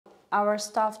our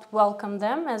staff welcomed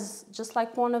them as just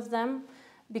like one of them,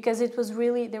 because it was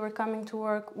really, they were coming to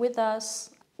work with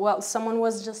us. Well, someone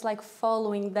was just like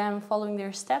following them, following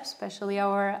their steps, especially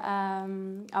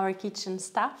our kitchen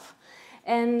staff.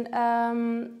 And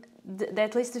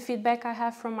at least the feedback I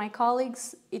have from my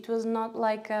colleagues, it was not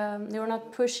like, they were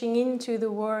not pushing into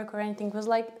the work or anything. It was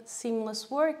like seamless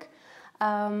work.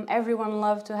 Everyone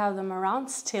loved to have them around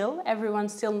still. Everyone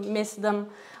still missed them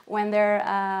when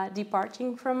they're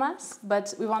departing from us,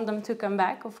 but we want them to come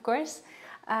back, of course.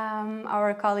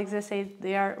 Our colleagues, they say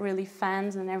they are really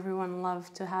fans and everyone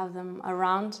loved to have them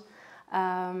around.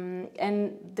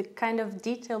 And the kind of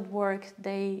detailed work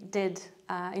they did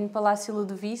in Palácio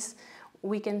Ludovice,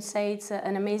 we can say it's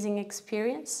an amazing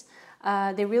experience.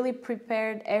 They really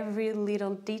prepared every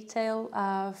little detail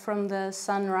from the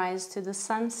sunrise to the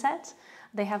sunset.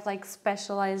 They have like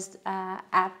specialized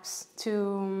apps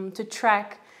to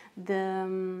track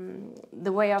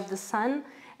the way of the sun.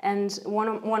 And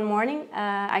one morning,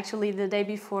 actually the day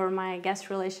before, my guest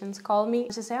relations called me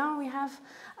to say, oh, we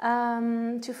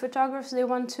have 2 photographers, they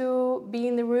want to be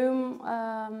in the room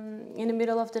in the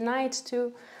middle of the night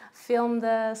to film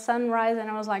the sunrise. And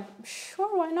I was like,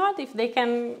 sure, why not, if they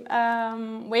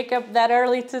can wake up that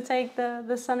early to take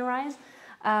the sunrise.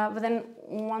 But then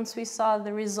once we saw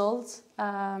the results,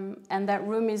 and that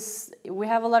room is, we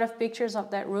have a lot of pictures of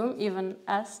that room, even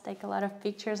us take a lot of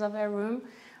pictures of that room.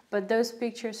 But those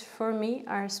pictures for me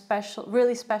are special,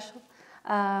 really special.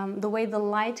 The way the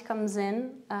light comes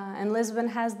in, and Lisbon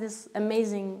has this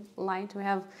amazing light. We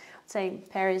have, say,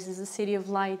 Paris is a city of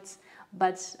lights,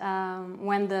 but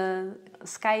when the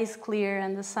sky is clear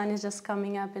and the sun is just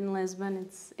coming up in Lisbon,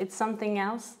 it's something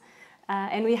else.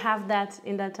 And we have that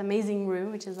in that amazing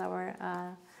room, which is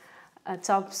our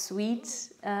top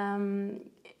suite.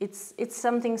 It's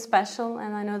something special,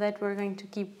 and I know that we're going to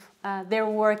keep their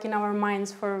work in our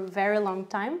minds for a very long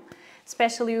time.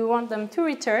 Especially, we want them to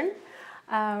return.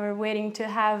 We're waiting to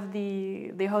have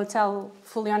the hotel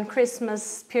fully on Christmas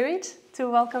spirit to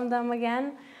welcome them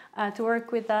again, to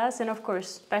work with us, and of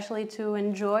course, especially to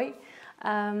enjoy.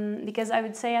 Because I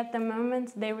would say at the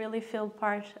moment, they really feel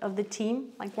part of the team,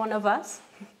 like one of us.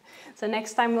 So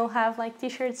next time we'll have like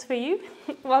t-shirts for you.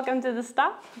 Welcome to the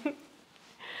staff.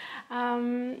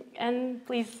 And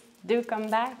please do come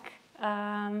back.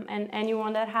 And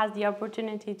anyone that has the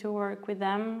opportunity to work with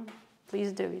them,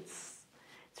 please do.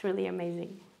 It's really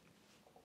amazing.